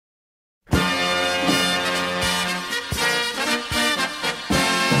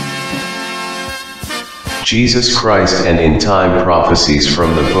Jesus Christ and in Time Prophecies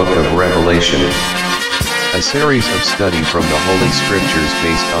from the Book of Revelation. A series of study from the Holy Scriptures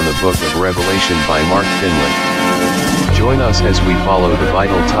based on the Book of Revelation by Mark Finley. Join us as we follow the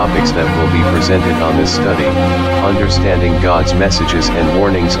vital topics that will be presented on this study, understanding God's messages and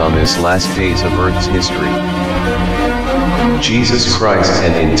warnings on this last days of Earth's history. Jesus Christ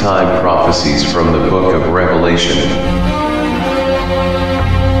and in Time Prophecies from the Book of Revelation.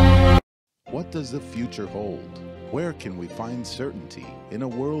 What does the future hold? Where can we find certainty in a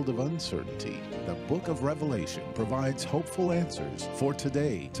world of uncertainty? The Book of Revelation provides hopeful answers for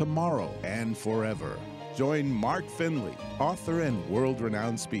today, tomorrow, and forever. Join Mark Finley, author and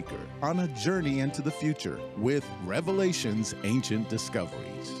world-renowned speaker, on a journey into the future with Revelation's Ancient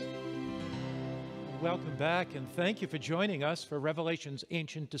Discoveries. Welcome back, and thank you for joining us for Revelation's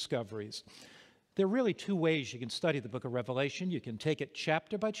Ancient Discoveries. There are really two ways you can study the book of Revelation. You can take it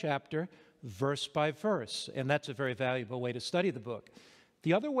chapter by chapter, verse by verse, and that's a very valuable way to study the book.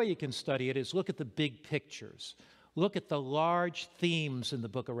 The other way you can study it is look at the big pictures. Look at the large themes in the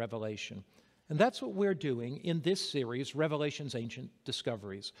book of Revelation. And that's what we're doing in this series, Revelation's Ancient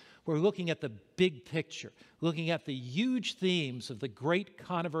Discoveries. We're looking at the big picture, looking at the huge themes of the great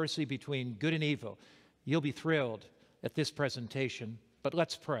controversy between good and evil. You'll be thrilled at this presentation, but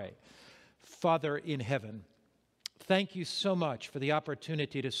let's pray. Father in heaven, thank you so much for the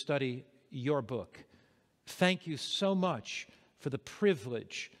opportunity to study your book. Thank you so much for the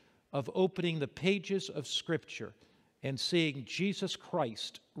privilege of opening the pages of Scripture and seeing Jesus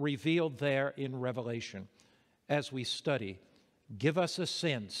Christ revealed there in Revelation. As we study, give us a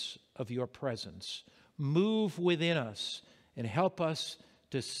sense of your presence. Move within us and help us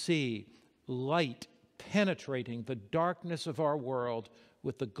to see light penetrating the darkness of our world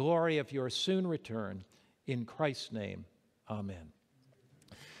with the glory of your soon return. In Christ's name, amen.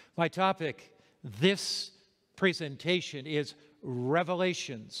 My topic this presentation is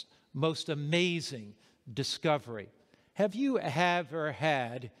Revelation's most amazing discovery. Have you ever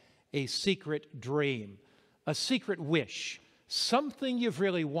had a secret dream, a secret wish, something you've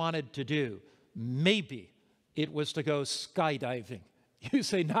really wanted to do? Maybe it was to go skydiving. You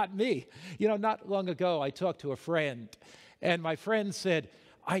say, not me. You know, not long ago I talked to a friend, and my friend said,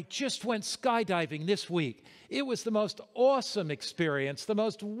 I just went skydiving this week. It was the most awesome experience, the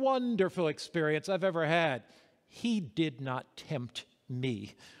most wonderful experience I've ever had. He did not tempt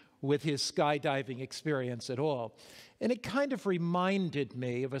me with his skydiving experience at all. And it kind of reminded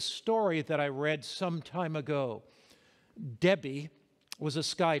me of a story that I read some time ago. Debbie was a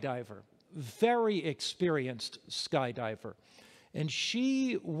skydiver, very experienced skydiver. And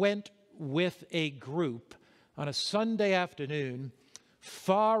she went with a group on a Sunday afternoon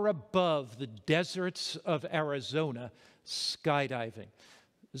far above the deserts of Arizona, skydiving.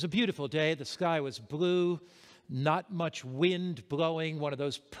 It was a beautiful day. The sky was blue, not much wind blowing, one of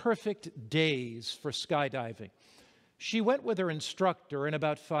those perfect days for skydiving. She went with her instructor and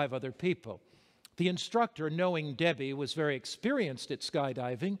about 5 other people. The instructor, knowing Debbie was very experienced at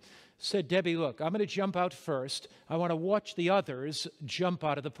skydiving, said, Debbie, look, I'm going to jump out first. I want to watch the others jump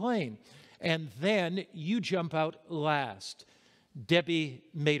out of the plane. And then you jump out last. Debbie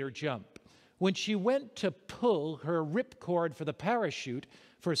made her jump. When she went to pull her ripcord for the parachute,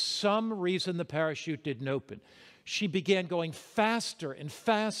 for some reason the parachute didn't open. She began going faster and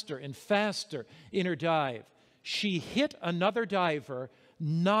faster and faster in her dive. She hit another diver,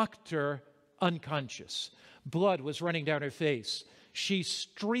 knocked her unconscious. Blood was running down her face. She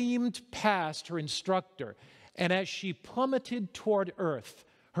streamed past her instructor, and as she plummeted toward earth,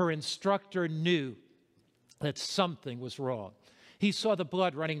 her instructor knew that something was wrong. He saw the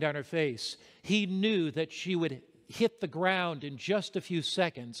blood running down her face. He knew that she would hit the ground in just a few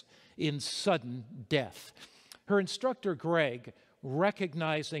seconds in sudden death. Her instructor, Greg,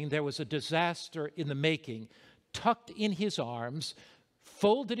 recognizing there was a disaster in the making, tucked in his arms,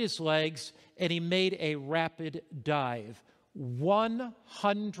 folded his legs, and he made a rapid dive.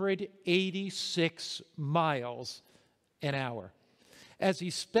 186 miles an hour. As he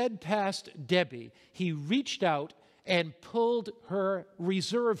sped past Debbie, he reached out and pulled her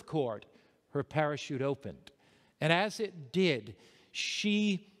reserve cord. Her parachute opened. And as it did,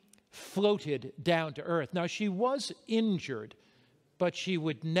 she floated down to earth. Now, she was injured, but she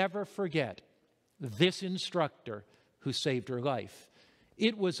would never forget this instructor who saved her life.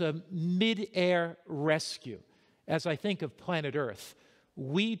 It was a mid-air rescue. As I think of planet Earth,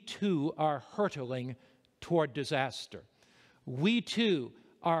 we too are hurtling toward disaster. We too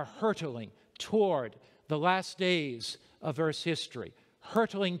are hurtling toward the last days of Earth's history,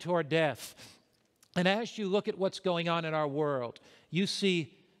 hurtling toward death. And as you look at what's going on in our world, you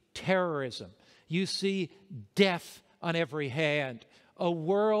see terrorism, You see death on every hand, a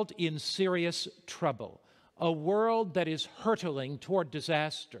world in serious trouble, a world that is hurtling toward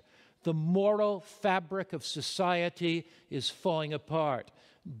disaster. The moral fabric of society is falling apart.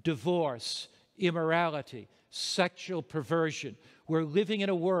 Divorce, immorality, sexual perversion. We're living in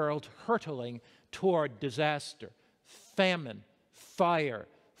a world hurtling toward disaster. Famine, fire,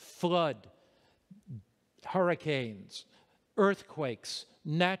 flood, hurricanes, earthquakes,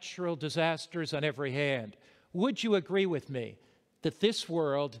 natural disasters on every hand. Would you agree with me that this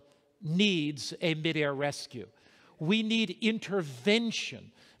world needs a mid-air rescue? We need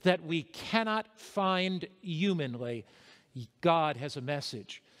intervention that we cannot find humanly. God has a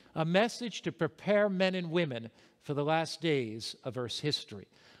message to prepare men and women for the last days of Earth's history.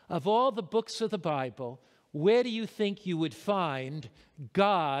 Of all the books of the Bible, where do you think you would find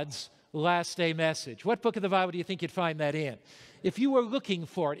God's last day message? What book of the Bible do you think you'd find that in? If you were looking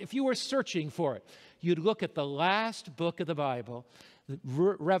for it, if you were searching for it, you'd look at the last book of the Bible,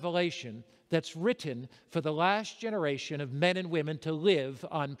 Revelation, that's written for the last generation of men and women to live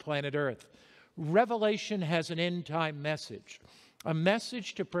on planet Earth. Revelation has an end-time message, a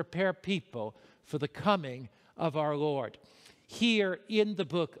message to prepare people for the coming of our Lord. Here in the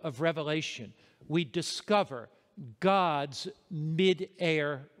book of Revelation, we discover God's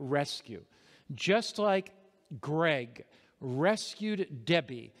mid-air rescue. Just like Greg rescued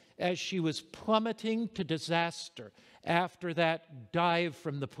Debbie as she was plummeting to disaster after that dive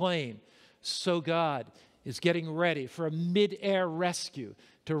from the plane, so God is getting ready for a mid-air rescue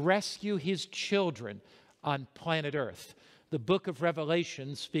to rescue his children on planet Earth. The book of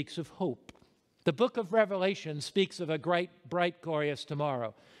Revelation speaks of hope. The book of Revelation speaks of a great, bright, glorious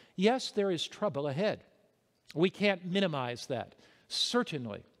tomorrow. Yes, there is trouble ahead. We can't minimize that.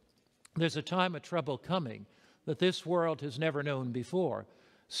 Certainly, there's a time of trouble coming that this world has never known before.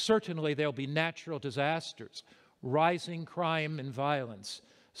 Certainly, there'll be natural disasters, rising crime and violence.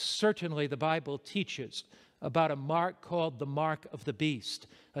 Certainly, the Bible teaches about a mark called the mark of the beast,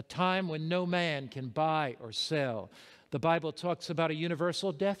 a time when no man can buy or sell. The Bible talks about a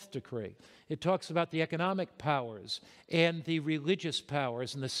universal death decree. It talks about the economic powers and the religious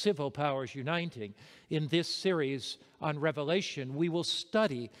powers and the civil powers uniting. In this series on Revelation, we will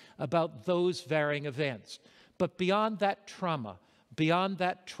study about those varying events. But beyond that trauma, beyond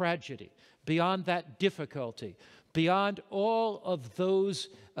that tragedy, beyond that difficulty, beyond all of those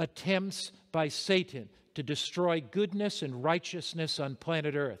attempts by Satan to destroy goodness and righteousness on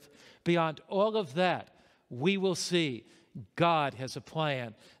planet Earth, beyond all of that, we will see God has a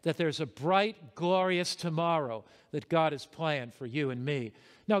plan, that there's a bright, glorious tomorrow that God has planned for you and me.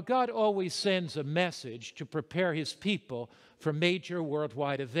 Now, God always sends a message to prepare his people for major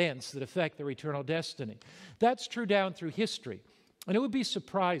worldwide events that affect their eternal destiny. That's true down through history. And it would be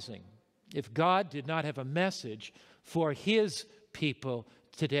surprising if God did not have a message for his people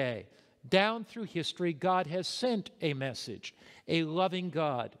today. Down through history, God has sent a message. A loving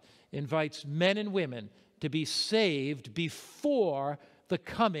God invites men and women to be saved before the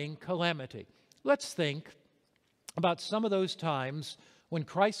coming calamity. Let's think about some of those times when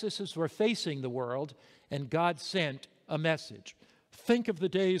crises were facing the world and God sent a message. Think of the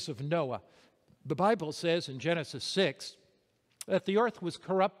days of Noah. The Bible says in Genesis 6 that the earth was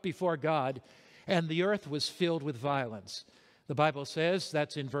corrupt before God and the earth was filled with violence. The Bible says,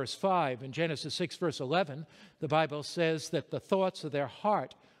 that's in verse 5. In Genesis 6, verse 11, the Bible says that the thoughts of their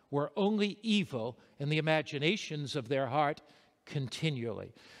heart were only evil and the imaginations of their heart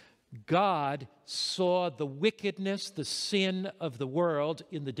continually. God saw the wickedness, the sin of the world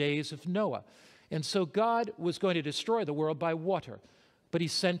in the days of Noah. And so God was going to destroy the world by water, but he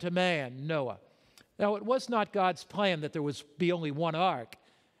sent a man, Noah. Now, it was not God's plan that there was be only one ark.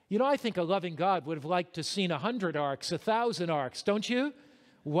 You know, I think a loving God would have liked to have seen 100 arks, 1,000 arks, don't you?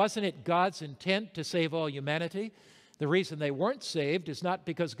 Wasn't it God's intent to save all humanity? The reason they weren't saved is not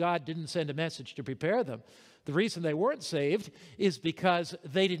because God didn't send a message to prepare them. The reason they weren't saved is because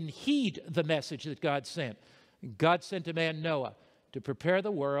they didn't heed the message that God sent. God sent a man, Noah, to prepare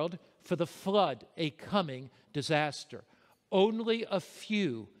the world for the flood, a coming disaster. Only a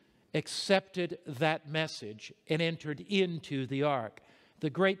few accepted that message and entered into the ark. The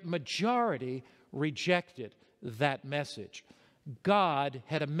great majority rejected that message. God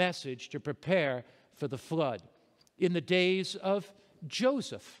had a message to prepare for the flood. In the days of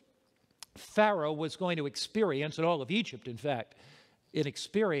Joseph, Pharaoh was going to experience, and all of Egypt, in fact,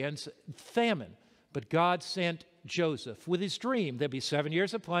 experience famine. But God sent Joseph with his dream. There'd be 7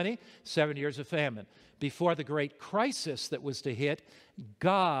 years of plenty, 7 years of famine. Before the great crisis that was to hit,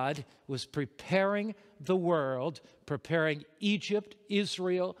 God was preparing the world, preparing Egypt,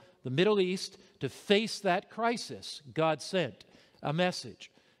 Israel, the Middle East, to face that crisis, God sent a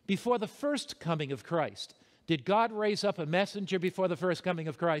message. Before the first coming of Christ, did God raise up a messenger before the first coming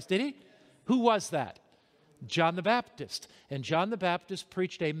of Christ? Did he? Who was that? John the Baptist. And John the Baptist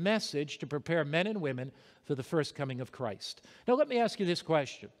preached a message to prepare men and women for the first coming of Christ. Now let me ask you this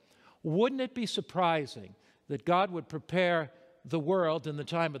question. Wouldn't it be surprising that God would prepare the world in the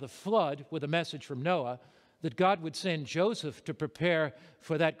time of the flood with a message from Noah, that God would send Joseph to prepare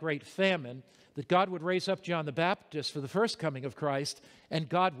for that great famine, that God would raise up John the Baptist for the first coming of Christ, and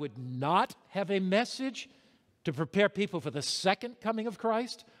God would not have a message to prepare people for the second coming of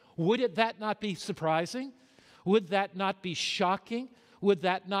Christ? Would that not be surprising? Would that not be shocking? Would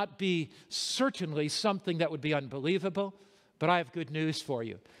that not be certainly something that would be unbelievable? But I have good news for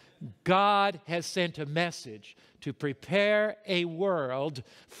you. God has sent a message to prepare a world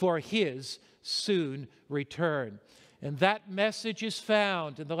for his soon return. And that message is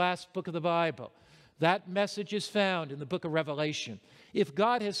found in the last book of the Bible. That message is found in the book of Revelation. If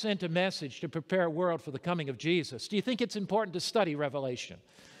God has sent a message to prepare a world for the coming of Jesus, do you think it's important to study Revelation?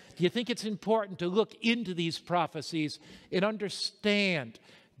 Do you think it's important to look into these prophecies and understand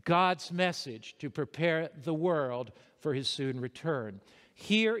God's message to prepare the world for his soon return?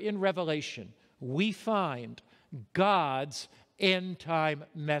 Here in Revelation, we find God's end-time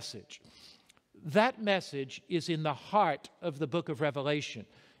message. That message is in the heart of the book of Revelation.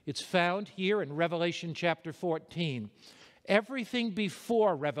 It's found here in Revelation chapter 14. Everything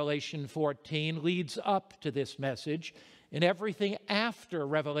before Revelation 14 leads up to this message, and everything after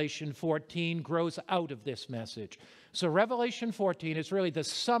Revelation 14 grows out of this message. So Revelation 14 is really the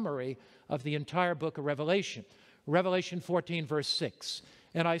summary of the entire book of Revelation. Revelation 14, verse 6.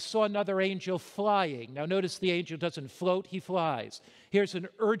 And I saw another angel flying. Now notice the angel doesn't float, he flies. Here's an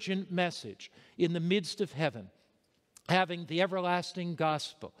urgent message in the midst of heaven, having the everlasting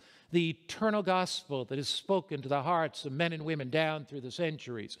gospel, the eternal gospel that is spoken to the hearts of men and women down through the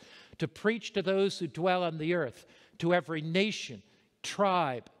centuries, to preach to those who dwell on the earth, to every nation,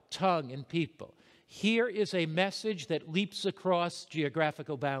 tribe, tongue, and people. Here is a message that leaps across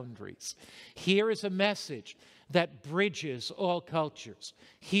geographical boundaries. Here is a message that bridges all cultures.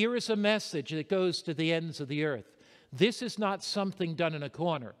 Here is a message that goes to the ends of the earth. This is not something done in a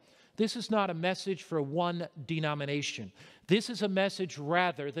corner. This is not a message for one denomination. This is a message,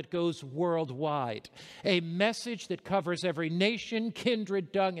 rather, that goes worldwide. A message that covers every nation,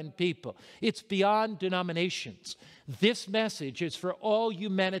 kindred, tongue, and people. It's beyond denominations. This message is for all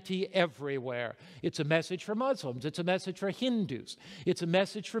humanity everywhere. It's a message for Muslims. It's a message for Hindus. It's a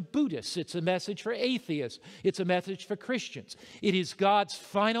message for Buddhists. It's a message for atheists. It's a message for Christians. It is God's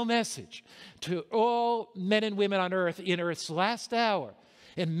final message to all men and women on earth in earth's last hour.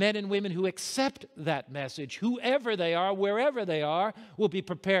 And men and women who accept that message, whoever they are, wherever they are, will be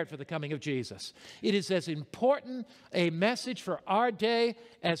prepared for the coming of Jesus. It is as important a message for our day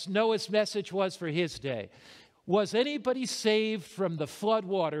as Noah's message was for his day. Was anybody saved from the flood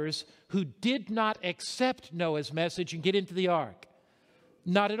waters who did not accept Noah's message and get into the ark?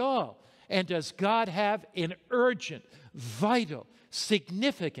 Not at all. And does God have an urgent, vital,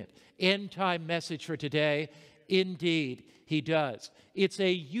 significant end-time message for today? Indeed, he does. It's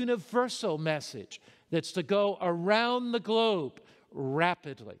a universal message that's to go around the globe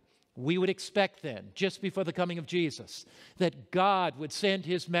rapidly. We would expect then, just before the coming of Jesus, that God would send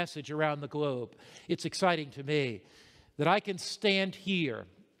his message around the globe. It's exciting to me that I can stand here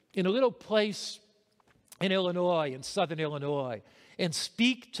in a little place in Illinois, in southern Illinois, and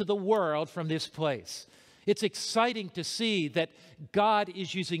speak to the world from this place. It's exciting to see that God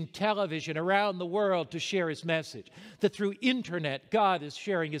is using television around the world to share his message. That through internet, God is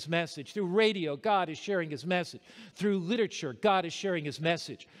sharing his message. Through radio, God is sharing his message. Through literature, God is sharing his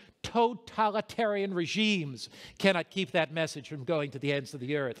message. Totalitarian regimes cannot keep that message from going to the ends of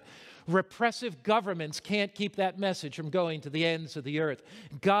the earth. Repressive governments can't keep that message from going to the ends of the earth.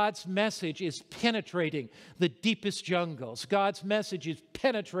 God's message is penetrating the deepest jungles. God's message is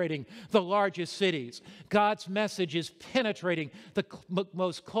penetrating the largest cities. God's message is penetrating the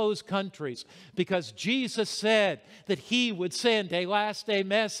most closed countries, because Jesus said that he would send a last day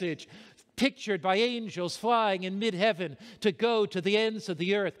message pictured by angels flying in mid-heaven to go to the ends of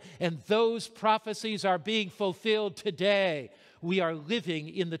the earth. And those prophecies are being fulfilled today. We are living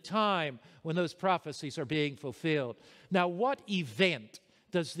in the time when those prophecies are being fulfilled. Now, what event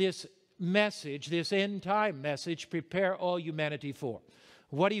does this message, this end-time message, prepare all humanity for?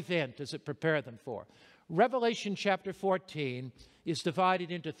 What event does it prepare them for? Revelation chapter 14 is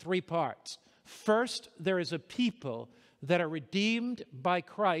divided into three parts. First, there is a people that are redeemed by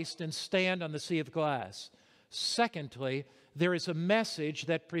Christ and stand on the sea of glass. Secondly, there is a message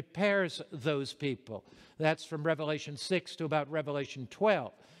that prepares those people. That's from Revelation 6 to about Revelation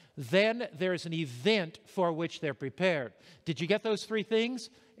 12. Then there's an event for which they're prepared. Did you get those three things?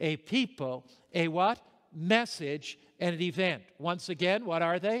 A people, a what? Message, and an event. Once again, what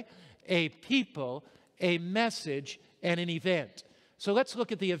are they? A people, a message, and an event. So let's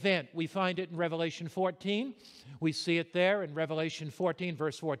look at the event. We find it in Revelation 14. We see it there in Revelation 14,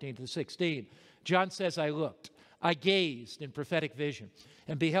 verse 14 to 16. John says, I looked, I gazed in prophetic vision,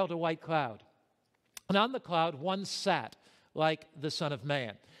 and beheld a white cloud. And on the cloud one sat like the Son of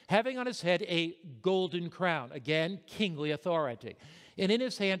Man, having on his head a golden crown, again, kingly authority, and in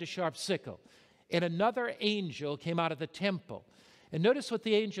his hand a sharp sickle. And another angel came out of the temple. And notice what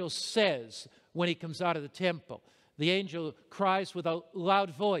the angel says when he comes out of the temple. The angel cries with a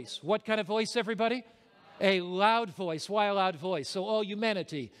loud voice. What kind of voice, everybody? A loud voice. Why a loud voice? So all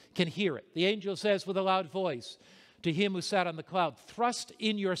humanity can hear it. The angel says with a loud voice to him who sat on the cloud, thrust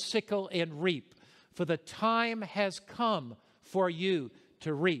in your sickle and reap, for the time has come for you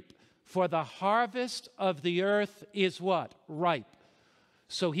to reap. For the harvest of the earth is what? Ripe.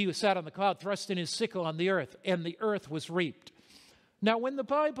 So he who sat on the cloud thrust in his sickle on the earth, and the earth was reaped. Now, when the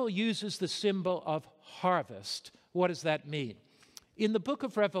Bible uses the symbol of harvest, what does that mean? In the book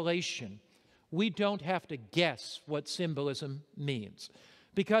of Revelation, we don't have to guess what symbolism means.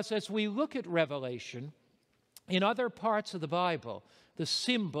 Because as we look at Revelation, in other parts of the Bible, the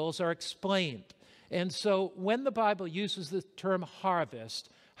symbols are explained. And so when the Bible uses the term harvest,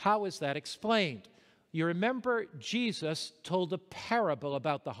 how is that explained? You remember Jesus told a parable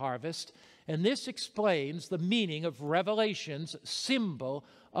about the harvest, and this explains the meaning of Revelation's symbol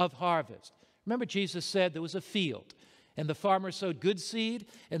of harvest. Remember, Jesus said there was a field, and the farmer sowed good seed,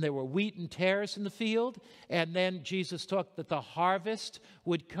 and there were wheat and tares in the field, and then Jesus talked that the harvest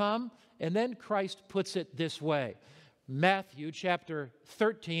would come, and then Christ puts it this way. Matthew chapter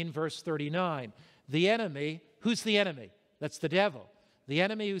 13, verse 39. The enemy, who's the enemy? That's the devil. The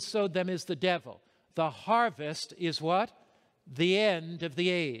enemy who sowed them is the devil. The harvest is what? The end of the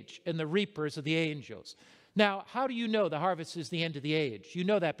age, and the reapers are the angels. Now, how do you know the harvest is the end of the age? You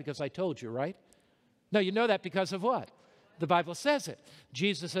know that because I told you, right? No, you know that because of what? The Bible says it.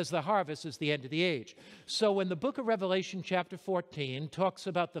 Jesus says the harvest is the end of the age. So when the book of Revelation chapter 14 talks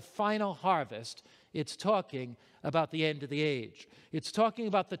about the final harvest, it's talking about the end of the age. It's talking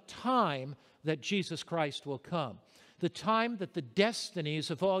about the time that Jesus Christ will come. The time that the destinies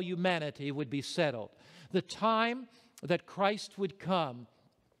of all humanity would be settled. The time that Christ would come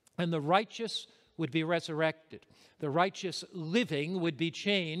and the righteous would be resurrected. The righteous living would be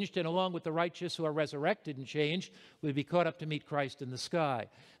changed, and along with the righteous who are resurrected and changed, would be caught up to meet Christ in the sky.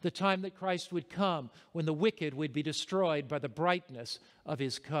 The time that Christ would come when the wicked would be destroyed by the brightness of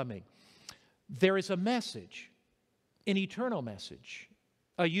his coming. There is a message, an eternal message,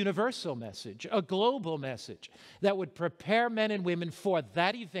 a universal message, a global message that would prepare men and women for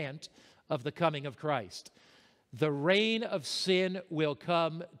that event of the coming of Christ. The reign of sin will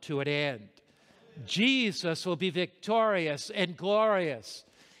come to an end. Jesus will be victorious and glorious.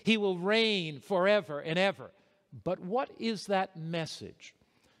 He will reign forever and ever. But what is that message?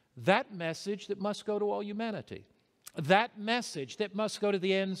 That message that must go to all humanity. That message that must go to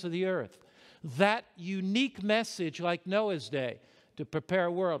the ends of the earth. That unique message like Noah's day to prepare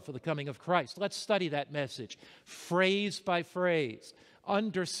a world for the coming of Christ. Let's study that message phrase by phrase.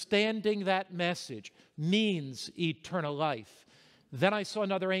 Understanding that message means eternal life. Then I saw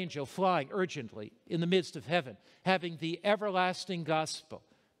another angel flying urgently in the midst of heaven, having the everlasting gospel.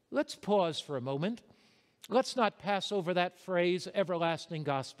 Let's pause for a moment. Let's not pass over that phrase, everlasting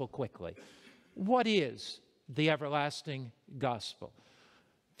gospel, quickly. What is the everlasting gospel?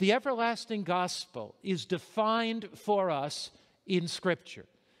 The everlasting gospel is defined for us in Scripture.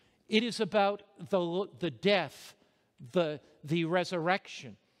 It is about the death, the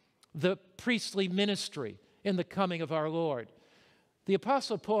resurrection, the priestly ministry, and the coming of our Lord. The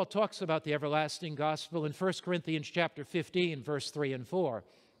Apostle Paul talks about the everlasting gospel in 1 Corinthians chapter 15, verse 3 and 4.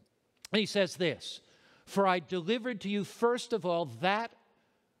 And he says this, "For I delivered to you first of all that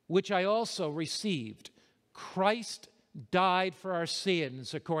which I also received. Christ died for our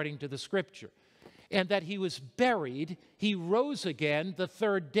sins according to the Scripture, and that he was buried, he rose again the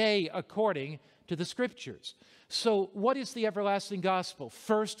third day according to the Scriptures." So what is the everlasting gospel?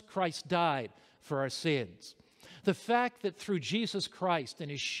 First, Christ died for our sins. The fact that through Jesus Christ and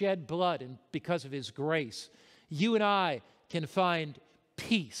his shed blood and because of his grace, you and I can find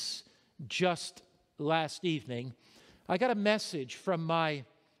peace. Just last evening, I got a message from my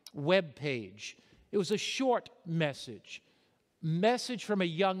web page. It was a short message from a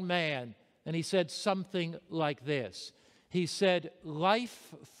young man, and he said something like this. He said,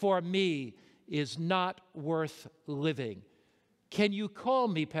 "Life for me is not worth living. Can you call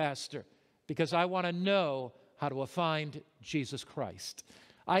me, Pastor? Because I want to know how to find Jesus Christ.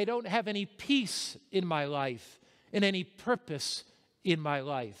 I don't have any peace in my life and any purpose in my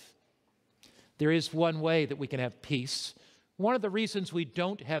life." There is one way that we can have peace. One of the reasons we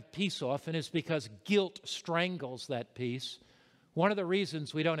don't have peace often is because guilt strangles that peace. One of the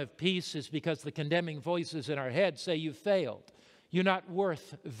reasons we don't have peace is because the condemning voices in our head say you failed. You're not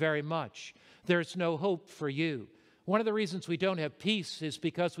worth very much. There's no hope for you. One of the reasons we don't have peace is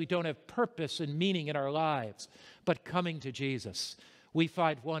because we don't have purpose and meaning in our lives. But coming to Jesus, we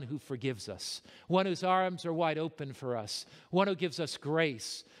find one who forgives us, one whose arms are wide open for us, one who gives us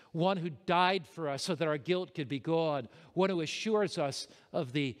grace, one who died for us so that our guilt could be gone, one who assures us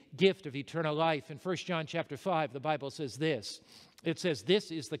of the gift of eternal life. In 1 John chapter 5, the Bible says this. It says,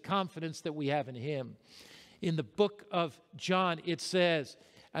 "This is the confidence that we have in him." In the book of John, it says,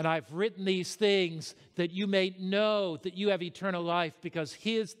 "And I've written these things that you may know that you have eternal life, because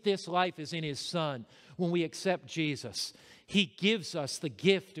this life is in his Son." When we accept Jesus, he gives us the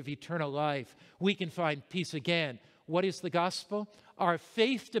gift of eternal life. We can find peace again. What is the gospel? Our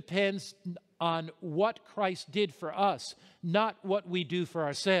faith depends on what Christ did for us, not what we do for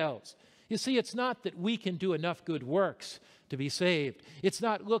ourselves. You see, it's not that we can do enough good works to be saved. It's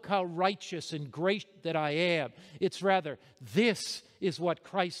not, look how righteous and great that I am. It's rather, this is what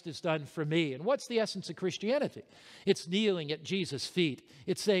Christ has done for me. And what's the essence of Christianity? It's kneeling at Jesus' feet.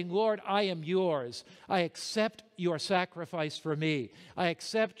 It's saying, "Lord, I am yours. I accept your sacrifice for me. I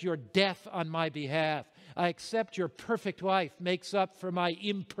accept your death on my behalf. I accept your perfect life makes up for my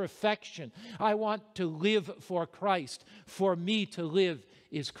imperfection. I want to live for Christ. For me to live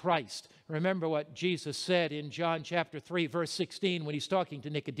is Christ." Remember what Jesus said in John chapter 3, verse 16, when he's talking to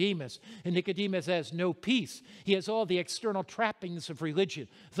Nicodemus. And Nicodemus has no peace. He has all the external trappings of religion,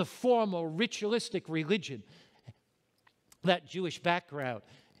 the formal, ritualistic religion, that Jewish background.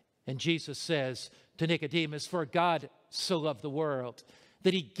 And Jesus says to Nicodemus, "For God so loved the world,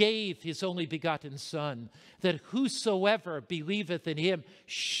 that he gave his only begotten Son, that whosoever believeth in him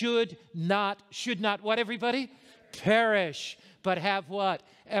should not what, everybody? Perish, but have what?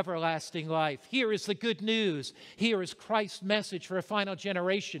 Everlasting life." Here is the good news. Here is Christ's message for a final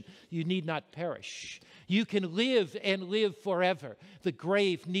generation. You need not perish. You can live and live forever. The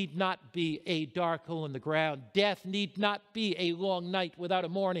grave need not be a dark hole in the ground. Death need not be a long night without a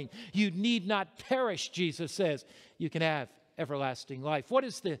morning. You need not perish, Jesus says. You can have everlasting life. What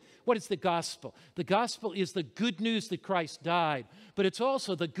is the gospel? The gospel is the good news that Christ died, but it's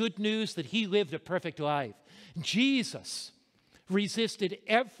also the good news that he lived a perfect life. Jesus resisted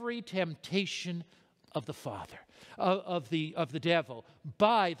every temptation of the Father, of the devil,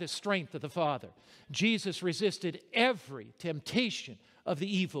 by the strength of the Father. Jesus resisted every temptation of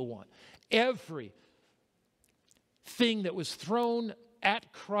the evil one. Every thing that was thrown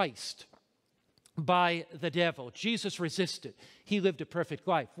at Christ by the devil, Jesus resisted. He lived a perfect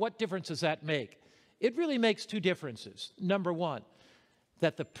life. What difference does that make? It really makes two differences. Number one,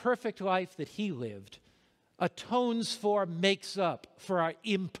 that the perfect life that he lived atones for, makes up for our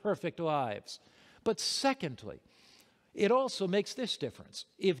imperfect lives. But secondly, it also makes this difference.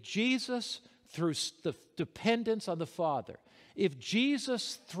 If Jesus, through the dependence on the Father, if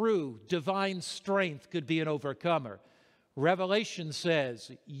Jesus, through divine strength, could be an overcomer, Revelation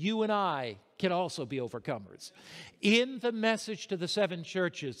says you and I can also be overcomers. In the message to the seven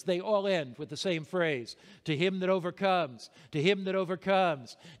churches, they all end with the same phrase: to him that overcomes, to him that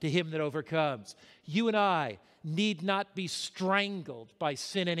overcomes, to him that overcomes. You and I need not be strangled by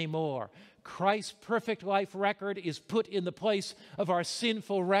sin anymore. Christ's perfect life record is put in the place of our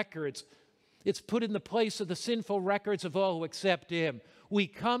sinful records. It's put in the place of the sinful records of all who accept him. We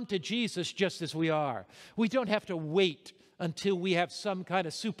come to Jesus just as we are. We don't have to wait until we have some kind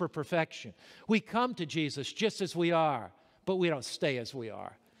of super perfection. We come to Jesus just as we are, but we don't stay as we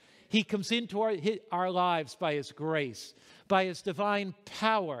are. He comes into our lives by his grace. By his divine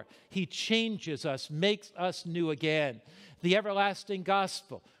power, he changes us, makes us new again. The everlasting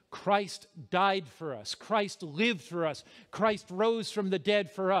gospel: Christ died for us. Christ lived for us. Christ rose from the dead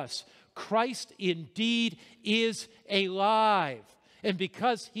for us. Christ indeed is alive. And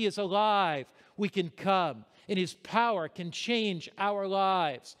because he is alive, we can come, and his power can change our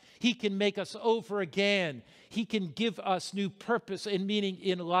lives. He can make us over again. He can give us new purpose and meaning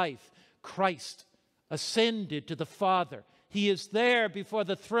in life. Christ ascended to the Father. He is there before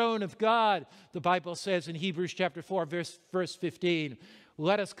the throne of God. The Bible says in Hebrews chapter 4, verse 15,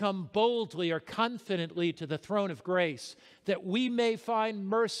 "Let us come boldly or confidently to the throne of grace, that we may find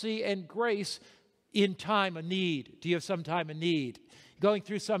mercy and grace in time of need? Do you have some time of need? Going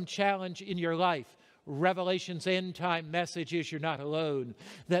through some challenge in your life? Revelation's end time message is you're not alone.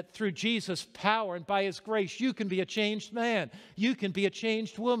 That through Jesus' power and by His grace, you can be a changed man. You can be a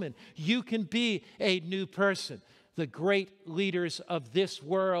changed woman. You can be a new person. The great leaders of this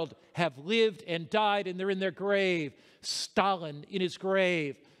world have lived and died, and they're in their grave. Stalin in his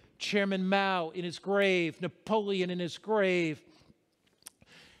grave. Chairman Mao in his grave. Napoleon in his grave.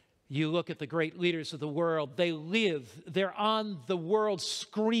 You look at the great leaders of the world. They live. They're on the world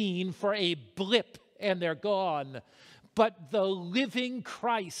screen for a blip, and they're gone. But the living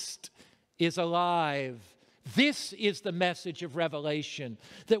Christ is alive. This is the message of Revelation,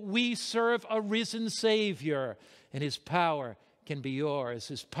 that we serve a risen Savior, and His power can be yours.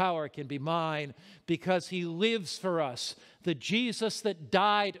 His power can be mine because He lives for us. The Jesus that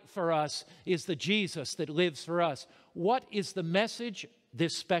died for us is the Jesus that lives for us. What is the message?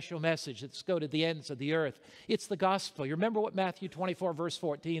 This special message. Let's go to the ends of the earth. It's the gospel. You remember what Matthew 24 verse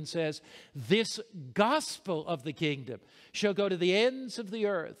 14 says? This gospel of the kingdom shall go to the ends of the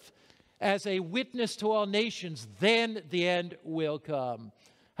earth as a witness to all nations. Then the end will come.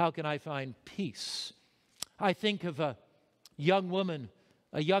 How can I find peace? I think of a young woman,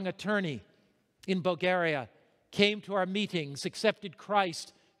 a young attorney in Bulgaria, came to our meetings, accepted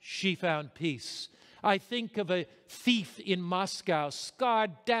Christ. She found peace. I think of a thief in Moscow,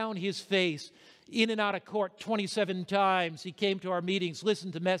 scarred down his face, in and out of court 27 times. He came to our meetings,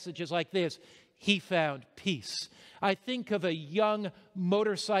 listened to messages like this. He found peace. I think of a young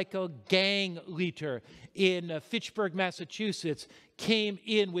motorcycle gang leader in Fitchburg, Massachusetts, came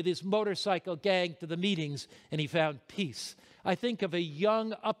in with his motorcycle gang to the meetings, and he found peace. I think of a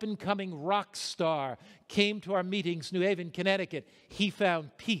young up-and-coming rock star, came to our meetings, New Haven, Connecticut. He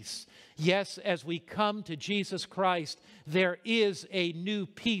found peace. Yes, as we come to Jesus Christ, there is a new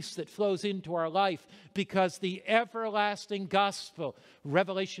peace that flows into our life because the everlasting gospel,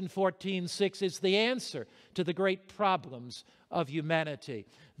 Revelation 14:6, is the answer to the great problems of humanity.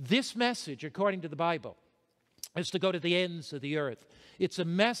 This message, according to the Bible, is to go to the ends of the earth. It's a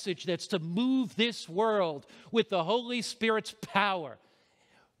message that's to move this world with the Holy Spirit's power.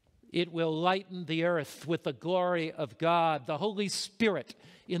 It will lighten the earth with the glory of God. The Holy Spirit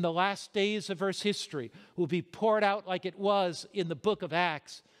in the last days of Earth's history will be poured out like it was in the book of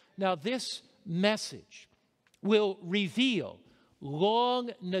Acts. Now, this message will reveal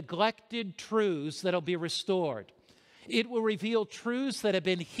long neglected truths that will be restored. It will reveal truths that have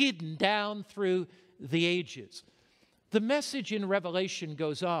been hidden down through the ages. The message in Revelation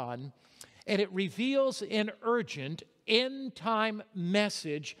goes on, and it reveals an urgent end-time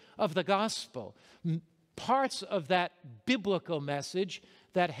message of the gospel, parts of that biblical message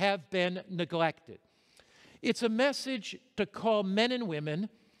that have been neglected. It's a message to call men and women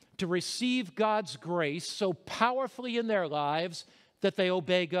to receive God's grace so powerfully in their lives that they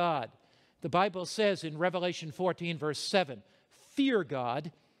obey God. The Bible says in Revelation 14, verse 7, fear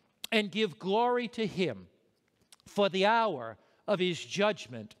God and give glory to Him, for the hour of His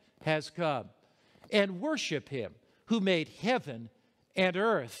judgment has come, and worship Him who made heaven and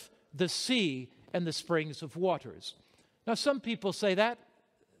earth, the sea, and the springs of waters. Now, some people say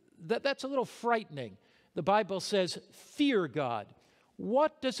that's a little frightening. The Bible says, fear God.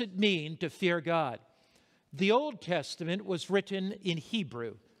 What does it mean to fear God? The Old Testament was written in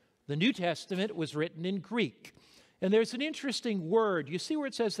Hebrew. The New Testament was written in Greek. And there's an interesting word. You see where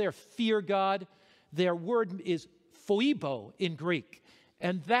it says there, fear God? Their word is phoibo in Greek.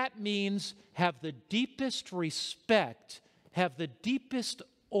 And that means have the deepest respect, have the deepest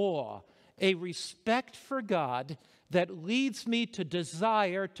awe, a respect for God that leads me to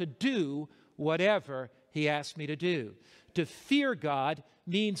desire to do whatever He asks me to do. To fear God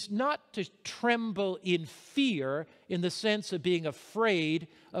means not to tremble in fear in the sense of being afraid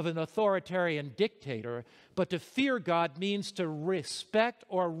of an authoritarian dictator, but to fear God means to respect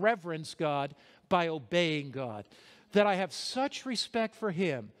or reverence God by obeying God. That I have such respect for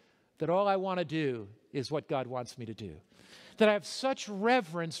Him that all I want to do is what God wants me to do. That I have such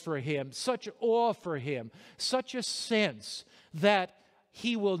reverence for Him, such awe for Him, such a sense that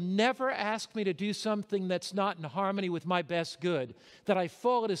He will never ask me to do something that's not in harmony with my best good, that I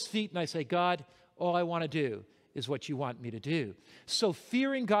fall at His feet and I say, God, all I want to do is what You want me to do. So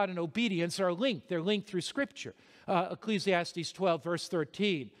fearing God and obedience are linked. They're linked through Scripture. Ecclesiastes 12, verse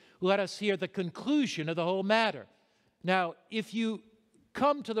 13. Let us hear the conclusion of the whole matter. Now, if you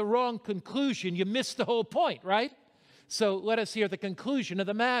come to the wrong conclusion, you miss the whole point, right? So let us hear the conclusion of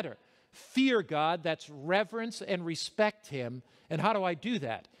the matter. Fear God, that's reverence and respect Him. And how do I do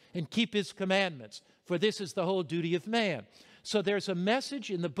that? And keep His commandments, for this is the whole duty of man. So there's a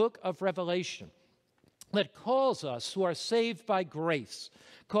message in the book of Revelation that calls us who are saved by grace,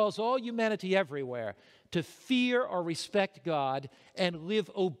 calls all humanity everywhere to fear or respect God and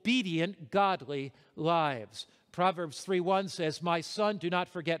live obedient, godly lives. Proverbs 3:1 says, "My son, do not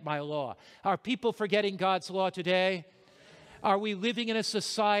forget my law." Are people forgetting God's law today? Are we living in a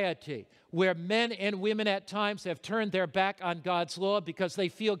society where men and women at times have turned their back on God's law because they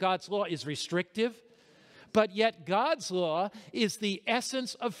feel God's law is restrictive? But yet God's law is the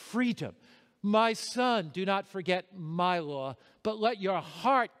essence of freedom. My son, do not forget my law, but let your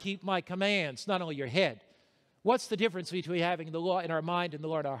heart keep my commands, not only your head. What's the difference between having the law in our mind and the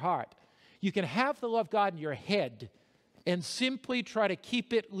law in our heart? You can have the law of God in your head and simply try to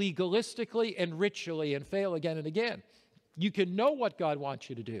keep it legalistically and ritually and fail again and again. You can know what God wants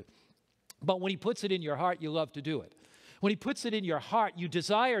you to do, but when He puts it in your heart, you love to do it. When He puts it in your heart, you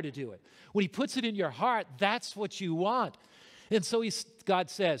desire to do it. When He puts it in your heart, that's what you want. And so God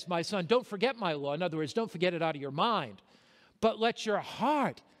says, my son, don't forget my law. In other words, don't forget it out of your mind, but let your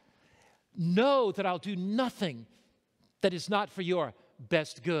heart know that I'll do nothing that is not for your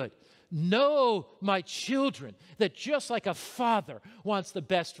best good. Know, my children, that just like a father wants the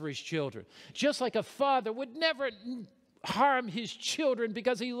best for his children, just like a father would never harm his children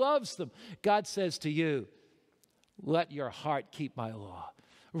because he loves them, God says to you, let your heart keep my law.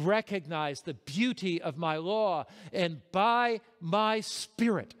 Recognize the beauty of my law, and by my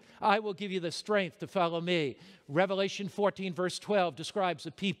Spirit, I will give you the strength to follow me. Revelation 14, verse 12 describes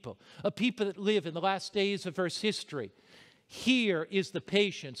a people that live in the last days of Earth's history. Here is the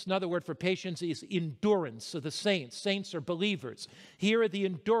patience. Another word for patience is endurance of the saints. Saints are believers. Here are the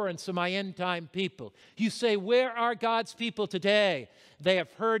endurance of my end-time people. You say, where are God's people today? They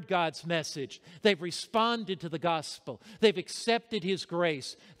have heard God's message. They've responded to the gospel. They've accepted His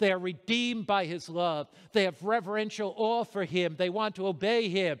grace. They are redeemed by His love. They have reverential awe for Him. They want to obey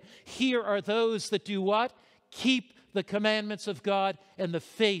Him. Here are those that do what? Keep the commandments of God and the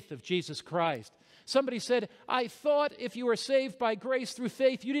faith of Jesus Christ. Somebody said, I thought if you were saved by grace through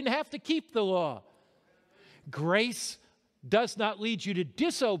faith, you didn't have to keep the law. Grace does not lead you to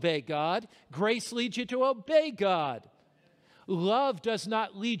disobey God. Grace leads you to obey God. Love does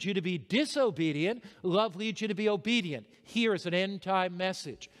not lead you to be disobedient. Love leads you to be obedient. Here is an end-time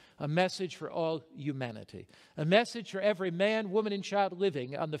message, a message for all humanity, a message for every man, woman, and child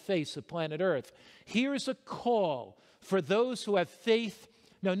living on the face of planet Earth. Here is a call for those who have faith.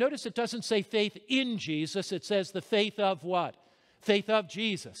 Now, notice it doesn't say faith in Jesus. It says the faith of what? Faith of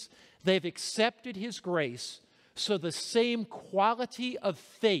Jesus. They've accepted His grace, so the same quality of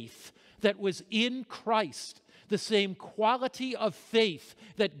faith that was in Christ, the same quality of faith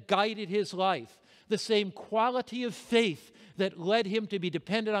that guided His life, the same quality of faith that led Him to be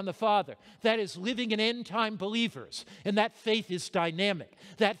dependent on the Father. That is living in end-time believers. And that faith is dynamic.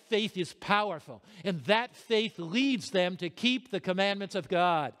 That faith is powerful. And that faith leads them to keep the commandments of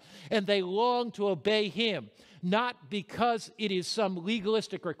God. And they long to obey Him, not because it is some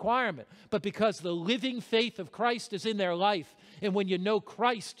legalistic requirement, but because the living faith of Christ is in their life. And when you know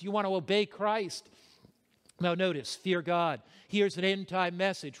Christ, you want to obey Christ. Now notice, fear God. Here's an end-time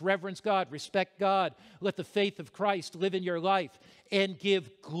message. Reverence God, respect God. Let the faith of Christ live in your life and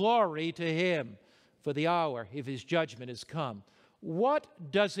give glory to Him, for the hour of His judgment has come. What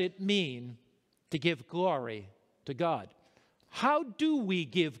does it mean to give glory to God? How do we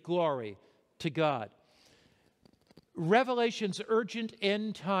give glory to God? Revelation's urgent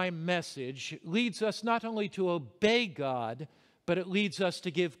end-time message leads us not only to obey God, but it leads us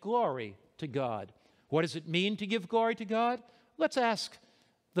to give glory to God. What does it mean to give glory to God? Let's ask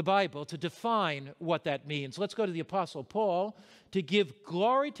the Bible to define what that means. Let's go to the Apostle Paul. To give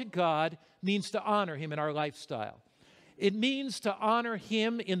glory to God means to honor Him in our lifestyle. It means to honor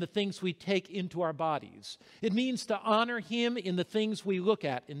Him in the things we take into our bodies. It means to honor Him in the things we look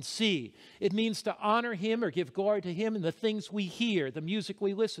at and see. It means to honor Him or give glory to Him in the things we hear, the music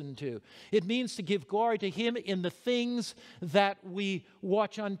we listen to. It means to give glory to Him in the things that we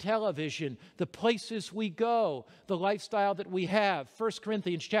watch on television, the places we go, the lifestyle that we have. 1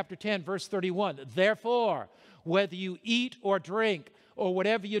 Corinthians chapter 10, verse 31. Therefore, whether you eat or drink or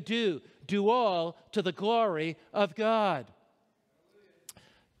whatever you do, do all to the glory of God.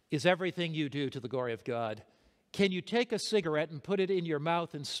 Is everything you do to the glory of God? Can you take a cigarette and put it in your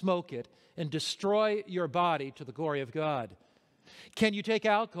mouth and smoke it and destroy your body to the glory of God? Can you take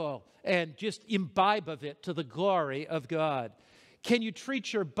alcohol and just imbibe of it to the glory of God? Can you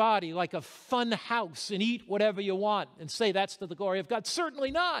treat your body like a fun house and eat whatever you want and say that's to the glory of God?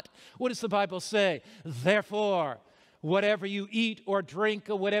 Certainly not. What does the Bible say? Therefore, whatever you eat or drink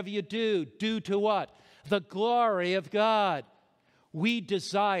or whatever you do, do to what? The glory of God. We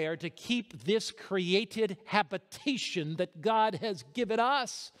desire to keep this created habitation that God has given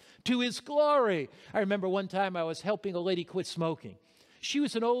us to His glory. I remember one time I was helping a lady quit smoking. She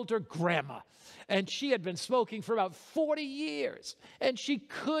was an older grandma, and she had been smoking for about 40 years, and she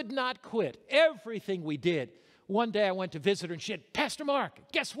could not quit. Everything we did. One day I went to visit her, and she said, "Pastor Mark,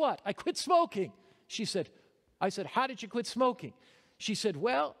 guess what? I quit smoking." I said, "How did you quit smoking?" She said,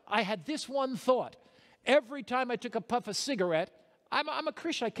 "Well, I had this one thought. Every time I took a puff of cigarette, I'm a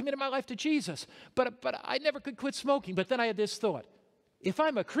Christian. I committed my life to Jesus, but I never could quit smoking. But then I had this thought. If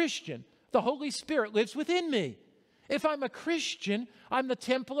I'm a Christian, the Holy Spirit lives within me. If I'm a Christian, I'm the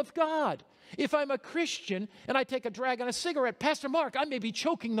temple of God. If I'm a Christian and I take a drag on a cigarette, Pastor Mark, I may be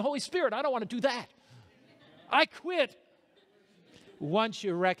choking the Holy Spirit. I don't want to do that. I quit." Once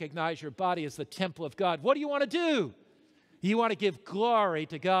you recognize your body as the temple of God, what do you want to do? You want to give glory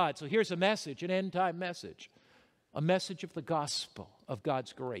to God. So here's a message, an end-time message. A message of the gospel of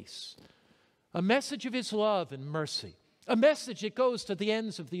God's grace. A message of His love and mercy. A message that goes to the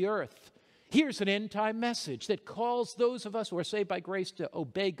ends of the earth. Here's an end-time message that calls those of us who are saved by grace to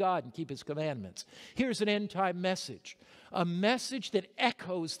obey God and keep His commandments. Here's an end-time message. A message that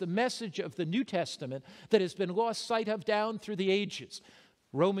echoes the message of the New Testament that has been lost sight of down through the ages.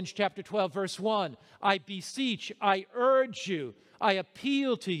 Romans chapter 12, verse 1, "I beseech, I urge you, I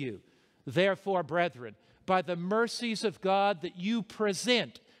appeal to you, therefore, brethren, by the mercies of God that you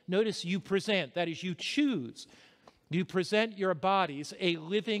present." Notice you present, that is, you choose. You present your bodies a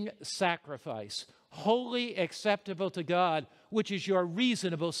living sacrifice, holy, acceptable to God, which is your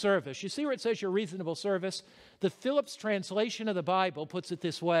reasonable service. You see where it says your reasonable service? The Phillips translation of the Bible puts it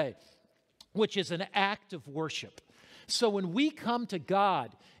this way, which is an act of worship. So when we come to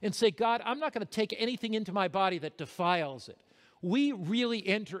God and say, "God, I'm not going to take anything into my body that defiles it," we really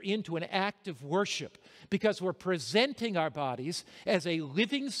enter into an act of worship because we're presenting our bodies as a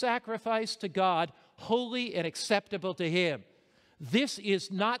living sacrifice to God, holy and acceptable to Him. This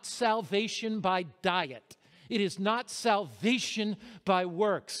is not salvation by diet. It is not salvation by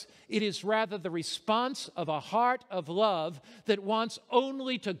works. It is rather the response of a heart of love that wants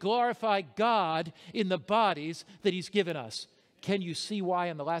only to glorify God in the bodies that He's given us. Can you see why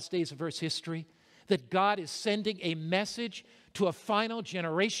in the last days of Earth's history that God is sending a message to a final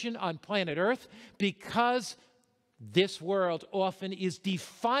generation on planet Earth? Because this world often is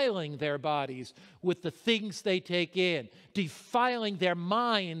defiling their bodies with the things they take in, defiling their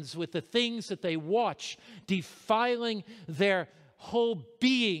minds with the things that they watch, defiling their whole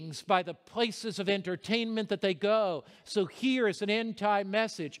beings by the places of entertainment that they go. So here is an end-time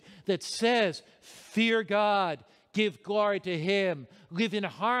message that says, fear God, give glory to Him, live in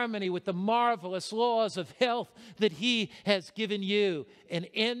harmony with the marvelous laws of health that He has given you. An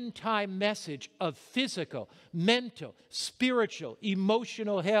end-time message of physical, mental, spiritual,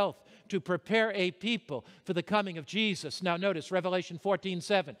 emotional health to prepare a people for the coming of Jesus. Now notice Revelation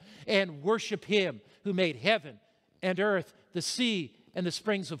 14:7, "And worship Him who made heaven and earth, the sea, and the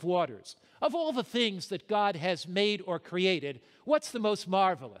springs of waters." Of all the things that God has made or created, what's the most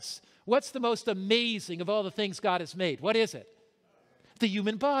marvelous? What's the most amazing of all the things God has made? What is it? The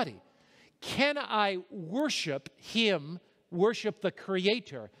human body. Can I worship Him, worship the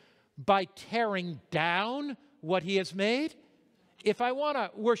Creator, by tearing down what He has made? If I want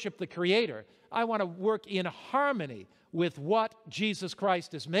to worship the Creator, I want to work in harmony with what Jesus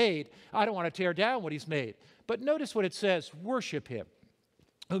Christ has made. I don't want to tear down what He's made. But notice what it says, worship Him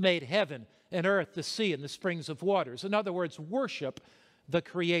who made heaven and earth, the sea, and the springs of waters. In other words, worship the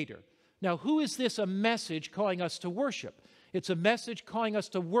Creator. Now, who is this a message calling us to worship? It's a message calling us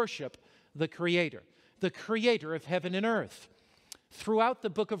to worship the Creator of heaven and earth. Throughout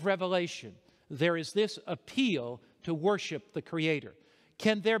the book of Revelation, there is this appeal to worship the Creator.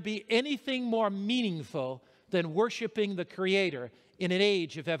 Can there be anything more meaningful than worshiping the Creator in an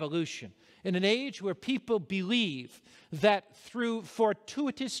age of evolution? In an age where people believe that through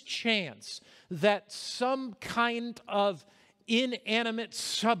fortuitous chance, that some kind of inanimate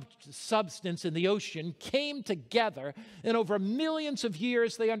substance in the ocean came together, and over millions of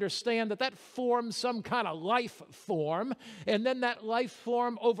years they understand that that formed some kind of life form, and then that life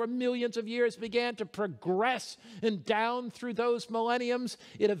form over millions of years began to progress, and down through those millenniums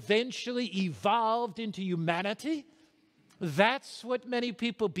it eventually evolved into humanity. That's what many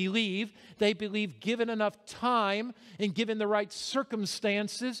people believe. They believe given enough time and given the right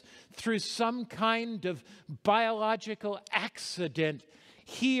circumstances through some kind of biological accident.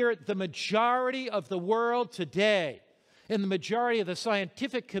 Here, the majority of the world today, in the majority of the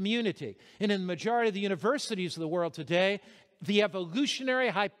scientific community, and in the majority of the universities of the world today, the evolutionary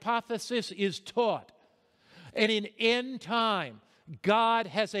hypothesis is taught. And in end time, God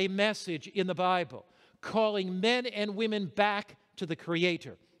has a message in the Bible calling men and women back to the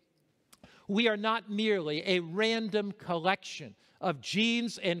Creator. We are not merely a random collection of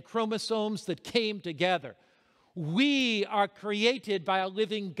genes and chromosomes that came together. We are created by a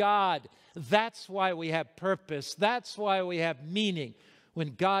living God. That's why we have purpose. That's why we have meaning.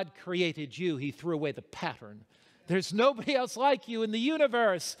 When God created you, He threw away the pattern. There's nobody else like you in the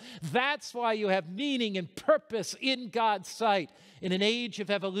universe. That's why you have meaning and purpose in God's sight. In an age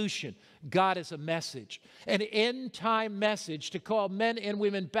of evolution, God is a message, an end-time message to call men and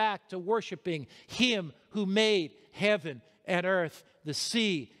women back to worshiping Him who made heaven and earth, the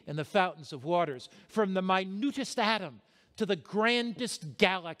sea and the fountains of waters. From the minutest atom to the grandest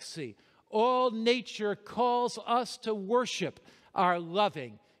galaxy, all nature calls us to worship our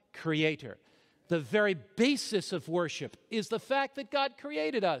loving Creator. The very basis of worship is the fact that God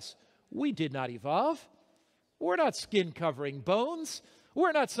created us. We did not evolve. We're not skin-covering bones.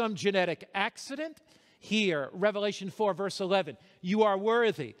 We're not some genetic accident. Here, Revelation 4, verse 11, you are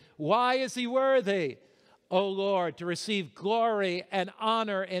worthy. Why is He worthy? O Lord, to receive glory and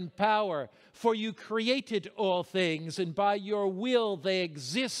honor and power, for you created all things, and by your will they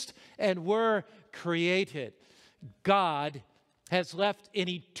exist and were created. God has left an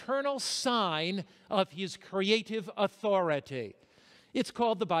eternal sign of His creative authority. It's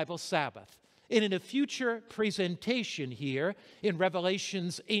called the Bible Sabbath. And in a future presentation here in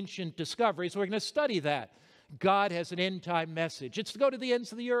Revelation's Ancient Discoveries, we're going to study that. God has an end-time message. It's to go to the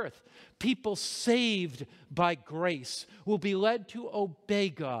ends of the earth. People saved by grace will be led to obey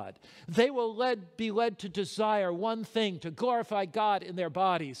God. They will be led to desire one thing, to glorify God in their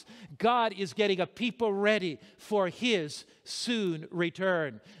bodies. God is getting a people ready for His soon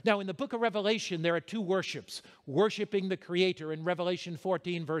return. Now, in the book of Revelation, there are two worships. Worshiping the Creator in Revelation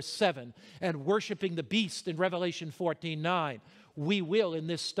 14, verse 7, and worshiping the beast in Revelation 14, 9. We will, in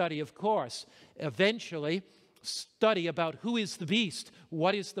this study, of course, eventually study about who is the beast,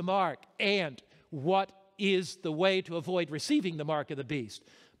 what is the mark, and what is the way to avoid receiving the mark of the beast.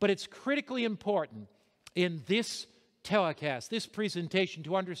 But it's critically important in this telecast, this presentation,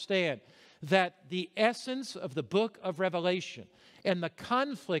 to understand that the essence of the book of Revelation and the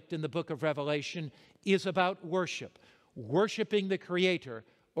conflict in the book of Revelation is about worship, worshiping the Creator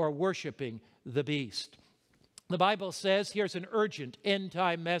or worshiping the beast. The Bible says here's an urgent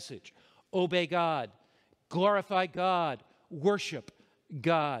end-time message. Obey God. Glorify God, worship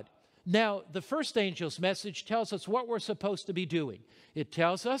God. Now, the first angel's message tells us what we're supposed to be doing. It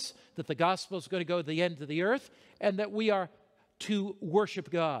tells us that the gospel is going to go to the end of the earth and that we are to worship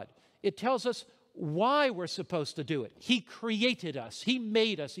God. It tells us why we're supposed to do it. He created us. He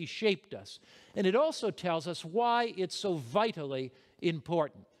made us. He shaped us. And it also tells us why it's so vitally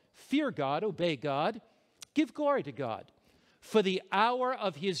important. Fear God, obey God, give glory to God. For the hour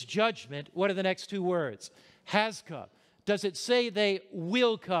of His judgment, what are the next two words? Has come. Does it say they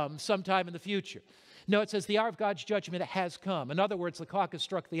will come sometime in the future? No, it says the hour of God's judgment has come. In other words, the clock has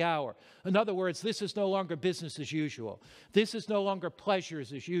struck the hour. In other words, this is no longer business as usual. This is no longer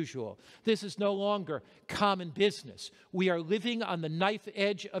pleasures as usual. This is no longer common business. We are living on the knife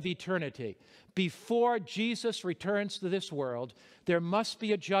edge of eternity. Before Jesus returns to this world, there must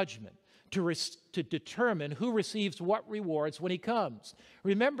be a judgment to determine who receives what rewards when He comes.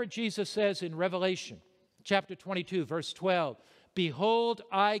 Remember, Jesus says in Revelation chapter 22, verse 12, behold,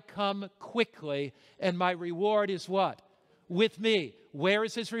 I come quickly, and my reward is what? With me. Where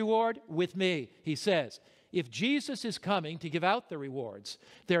is His reward? With me, He says. If Jesus is coming to give out the rewards,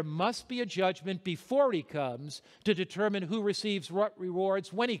 there must be a judgment before He comes to determine who receives what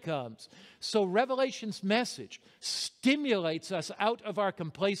rewards when He comes. So Revelation's message stimulates us out of our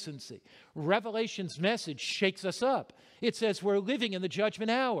complacency. Revelation's message shakes us up. It says we're living in the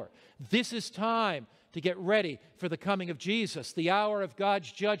judgment hour. This is time to get ready for the coming of Jesus. The hour of God's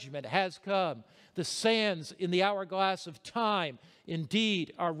judgment has come. The sands in the hourglass of time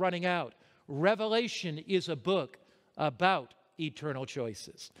indeed are running out. Revelation is a book about eternal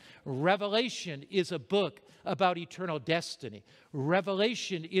choices. Revelation is a book about eternal destiny.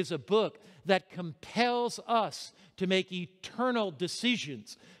 Revelation is a book that compels us to make eternal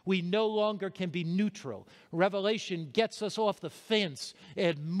decisions. We no longer can be neutral. Revelation gets us off the fence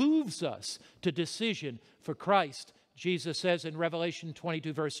and moves us to decision for Christ. Jesus says in Revelation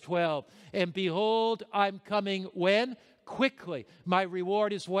 22, verse 12, and behold, I'm coming when? Quickly. My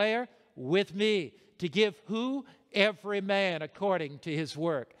reward is where? With me, to give who? Every man according to his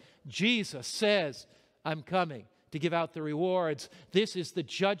work. Jesus says, I'm coming to give out the rewards. This is the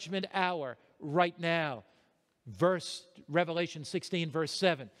judgment hour right now. Revelation 16, verse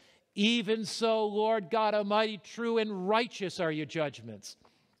 7. Even so, Lord God Almighty, true and righteous are your judgments.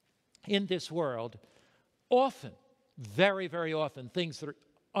 In this world, often, very, very often, things that are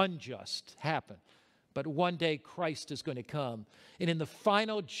unjust happen. But one day Christ is going to come. And in the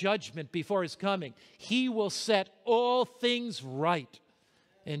final judgment before his coming, he will set all things right.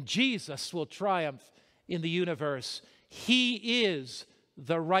 And Jesus will triumph in the universe. He is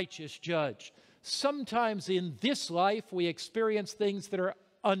the righteous judge. Sometimes in this life we experience things that are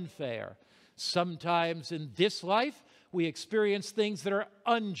unfair. Sometimes in this life we experience things that are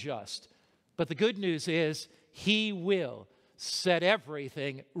unjust. But the good news is he will set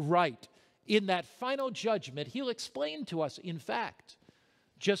everything right. In that final judgment, he'll explain to us, in fact,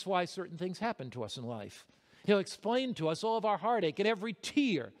 just why certain things happen to us in life. He'll explain to us all of our heartache and every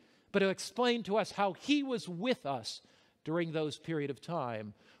tear, but he'll explain to us how he was with us during those period of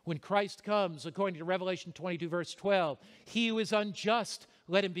time. When Christ comes, according to Revelation 22, verse 12, he was unjust,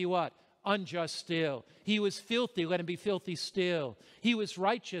 let him be what? Unjust still. He was filthy, let him be filthy still. He was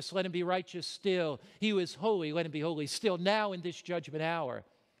righteous, let him be righteous still. He was holy, let him be holy still. Now in this judgment hour,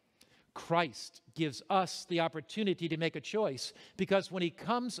 Christ gives us the opportunity to make a choice, because when he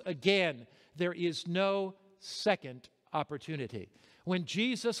comes again, there is no second opportunity. When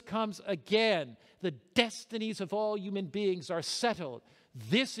Jesus comes again, the destinies of all human beings are settled.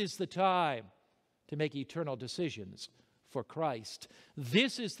 This is the time to make eternal decisions for Christ.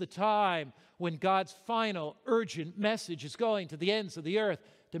 This is the time when God's final urgent message is going to the ends of the earth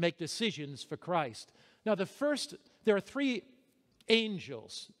to make decisions for Christ. Now, there are three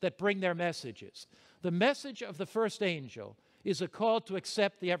angels that bring their messages. The message of the first angel is a call to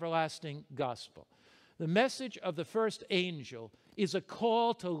accept the everlasting gospel. The message of the first angel is a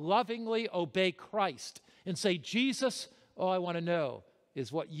call to lovingly obey Christ and say, Jesus, all I want to know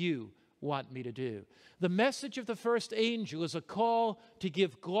is what you want me to do. The message of the first angel is a call to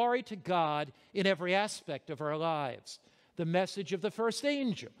give glory to God in every aspect of our lives. The message of the first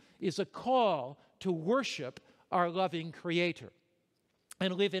angel is a call to worship our loving Creator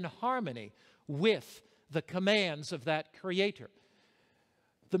and live in harmony with the commands of that Creator.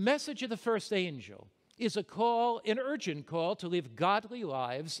 The message of the first angel is a call, an urgent call, to live godly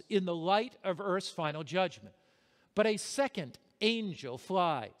lives in the light of earth's final judgment. But a second angel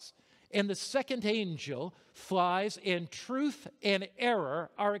flies, and the second angel flies, and truth and error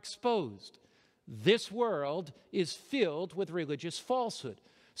are exposed. This world is filled with religious falsehood.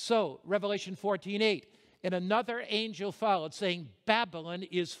 So, Revelation 14:8, and another angel followed, saying, Babylon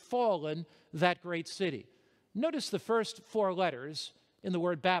is fallen, that great city. Notice the first four letters in the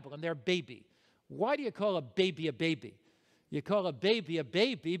word Babylon. They're baby. Why do you call a baby a baby? You call a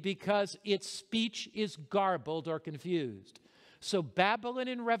baby because its speech is garbled or confused. So Babylon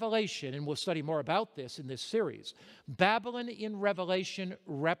in Revelation, and we'll study more about this in this series, Babylon in Revelation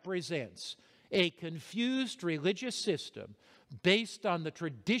represents a confused religious system based on the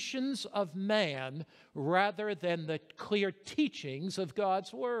traditions of man rather than the clear teachings of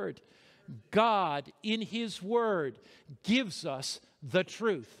God's Word. God, in His Word, gives us the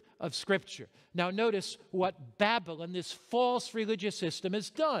truth of Scripture. Now notice what Babylon, this false religious system, has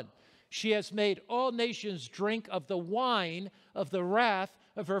done. She has made all nations drink of the wine of the wrath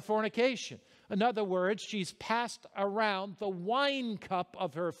of her fornication. In other words, she's passed around the wine cup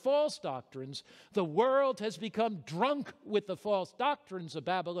of her false doctrines. The world has become drunk with the false doctrines of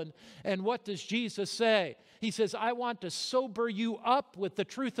Babylon. And what does Jesus say? He says, I want to sober you up with the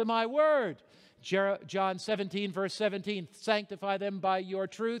truth of my word. John 17, verse 17, sanctify them by your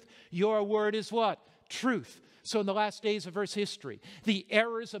truth. Your word is what? Truth. So in the last days of Earth's history, the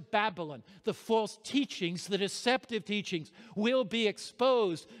errors of Babylon, the false teachings, the deceptive teachings will be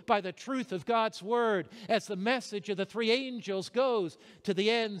exposed by the truth of God's word as the message of the three angels goes to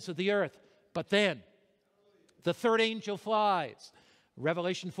the ends of the earth. But then the third angel flies.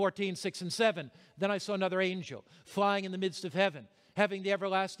 Revelation 14, 6 and 7. Then I saw another angel flying in the midst of heaven, having the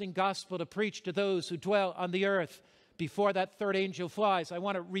everlasting gospel to preach to those who dwell on the earth. Before that third angel flies, I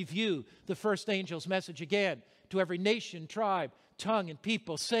want to review the first angel's message again to every nation, tribe, tongue, and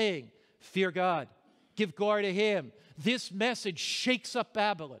people, saying, fear God, give glory to Him. This message shakes up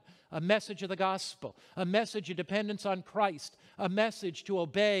Babylon, a message of the gospel, a message of dependence on Christ, a message to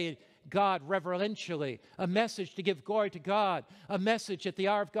obey God reverentially, a message to give glory to God, a message that the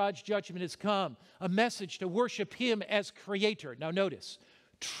hour of God's judgment has come, a message to worship Him as Creator. Now notice,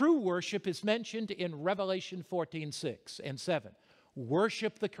 true worship is mentioned in Revelation 14, 6 and 7.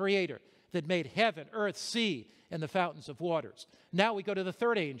 Worship the Creator that made heaven, earth, sea, and the fountains of waters. Now we go to the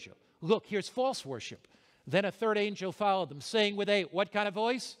third angel. Look, here's false worship. Then a third angel followed them, saying with a what kind of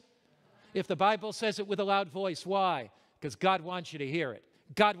voice? If the Bible says it with a loud voice, why? Because God wants you to hear it.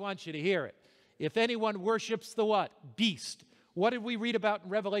 God wants you to hear it. If anyone worships the what? Beast. What did we read about in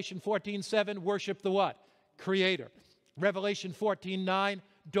Revelation 14:7? Worship the what? Creator. Revelation 14:9,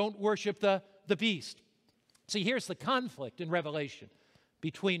 don't worship the beast. See, here's the conflict in Revelation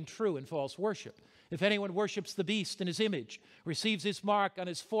between true and false worship. If anyone worships the beast in his image, receives his mark on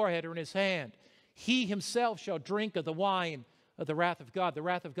his forehead or in his hand, he himself shall drink of the wine of the wrath of God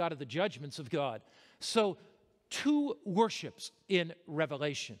of the judgments of God. So, two worships in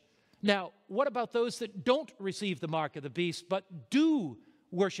Revelation. Now, what about those that don't receive the mark of the beast, but do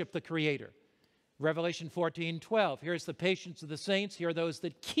worship the Creator? Revelation 14:12, here's the patience of the saints. Here are those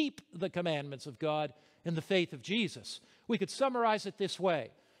that keep the commandments of God in the faith of Jesus. We could summarize it this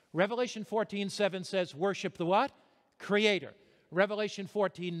way. Revelation 14:7 says, worship the what? Creator. Revelation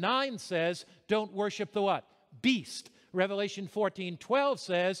 14:9 says, don't worship the what? Beast. Revelation 14:12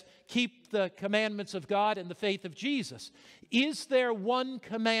 says, keep the commandments of God in the faith of Jesus. Is there one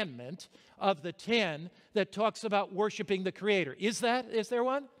commandment of the 10 that talks about worshiping the Creator? Is there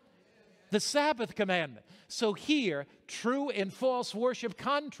one? The Sabbath commandment. So here, true and false worship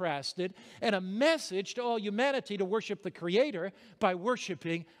contrasted, and a message to all humanity to worship the Creator by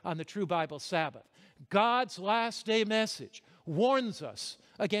worshiping on the true Bible Sabbath. God's last day message warns us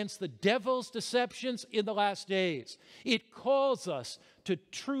against the devil's deceptions in the last days. It calls us to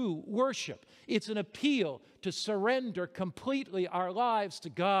true worship. It's an appeal to surrender completely our lives to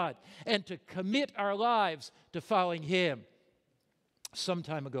God and to commit our lives to following Him. Some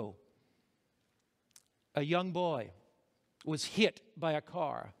time ago, a young boy was hit by a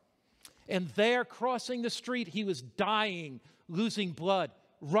car, and there, crossing the street, he was dying, losing blood,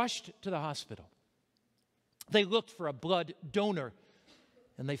 rushed to the hospital. They looked for a blood donor,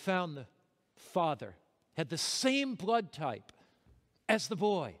 and they found the father had the same blood type as the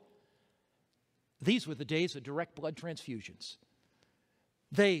boy. These were the days of direct blood transfusions.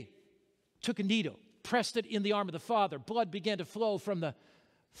 They took a needle, pressed it in the arm of the father. Blood began to flow from the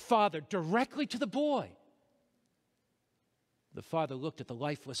father directly to the boy. The father looked at the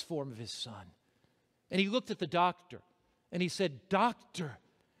lifeless form of his son, and he looked at the doctor, and he said, "Doctor,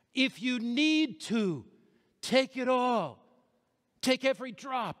 if you need to, take it all. Take every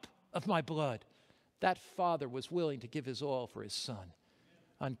drop of my blood." That father was willing to give his all for his son.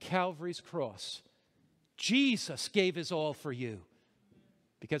 On Calvary's cross, Jesus gave his all for you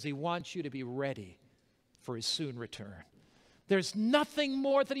because he wants you to be ready for his soon return. There's nothing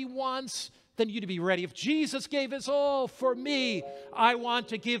more that he wants than you to be ready. If Jesus gave his all for me, I want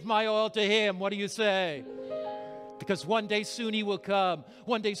to give my all to him. What do you say? Because one day soon he will come.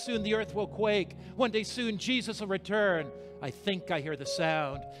 One day soon the earth will quake. One day soon Jesus will return. I think I hear the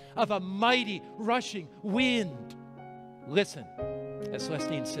sound of a mighty rushing wind. Listen as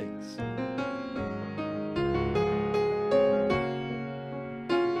Celestine sings.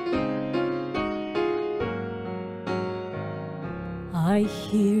 I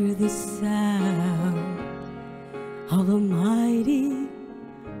hear the sound of a mighty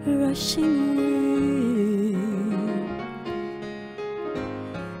rushing wind,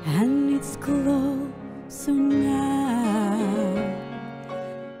 and it's closer now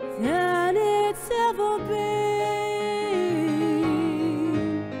than it's ever been.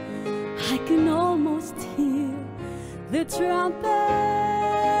 I can almost hear the trumpet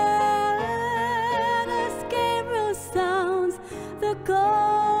as Gabriel sounds the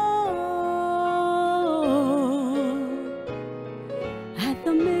call at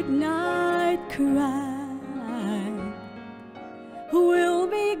the midnight cry. We'll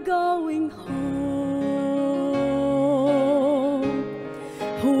be going home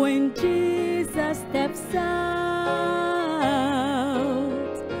when Jesus steps out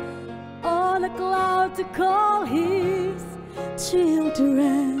on a cloud to call his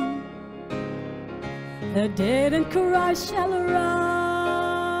children. The dead in Christ shall arise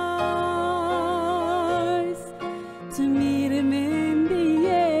to meet him in the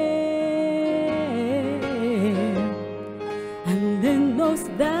air, and then those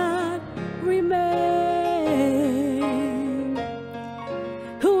that remain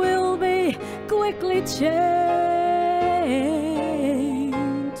will be quickly changed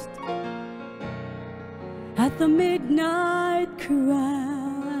at the midnight cry.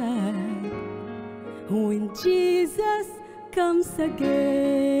 When Jesus comes again,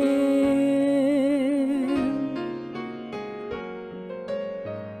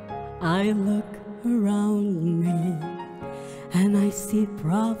 I look around me and I see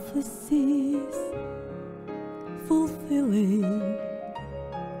prophecies fulfilling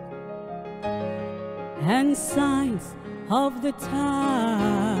and signs of the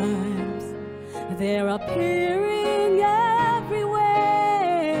times. They're appearing everywhere.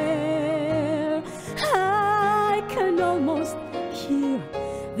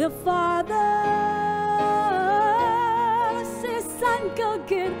 The Father says, son, go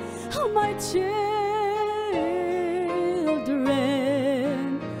get my children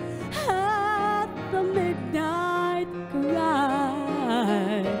at the midnight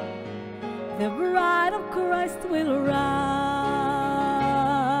cry. The bride of Christ will rise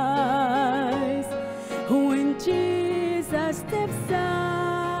when Jesus steps out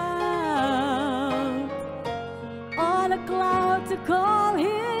on a cloud to call his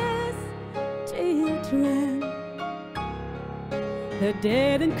children. The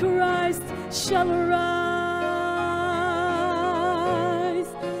dead in Christ shall rise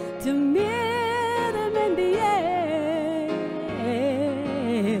to meet him in the air.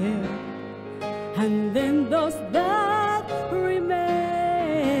 And then those that remain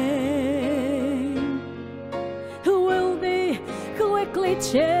will be quickly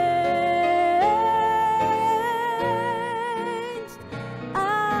changed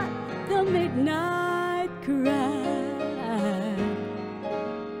at the midnight cry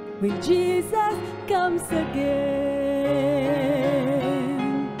when Jesus comes again.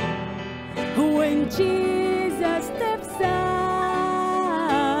 When Jesus steps out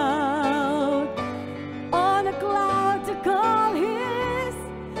on a cloud to call his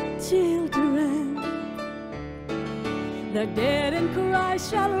children, the dead in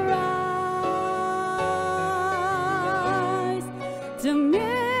Christ shall rise to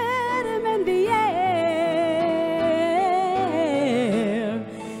meet him in the air.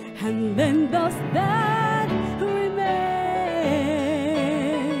 And then those that remain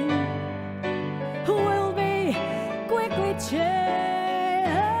will be quickly changed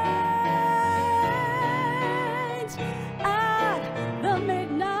at the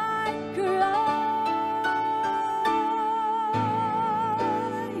midnight cry.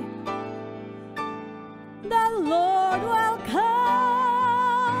 The Lord will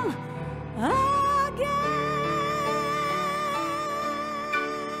come again.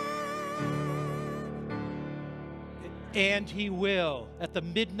 And he will, at the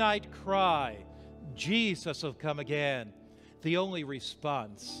midnight cry, Jesus will come again. The only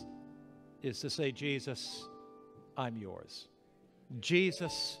response is to say, Jesus, I'm yours.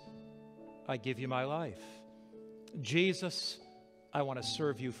 Jesus, I give you my life. Jesus, I want to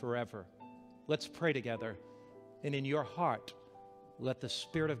serve you forever. Let's pray together. And in your heart, let the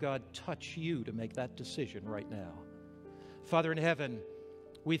Spirit of God touch you to make that decision right now. Father in heaven,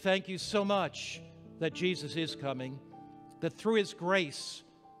 we thank you so much that Jesus is coming, that through his grace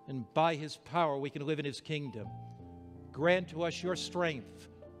and by his power we can live in his kingdom. Grant to us your strength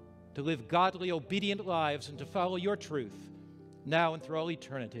to live godly, obedient lives and to follow your truth now and through all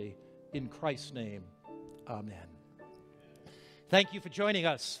eternity. In Christ's name, amen. Thank you for joining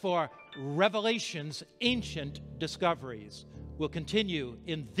us for Revelation's Ancient Discoveries. We'll continue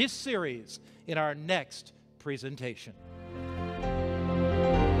in this series in our next presentation.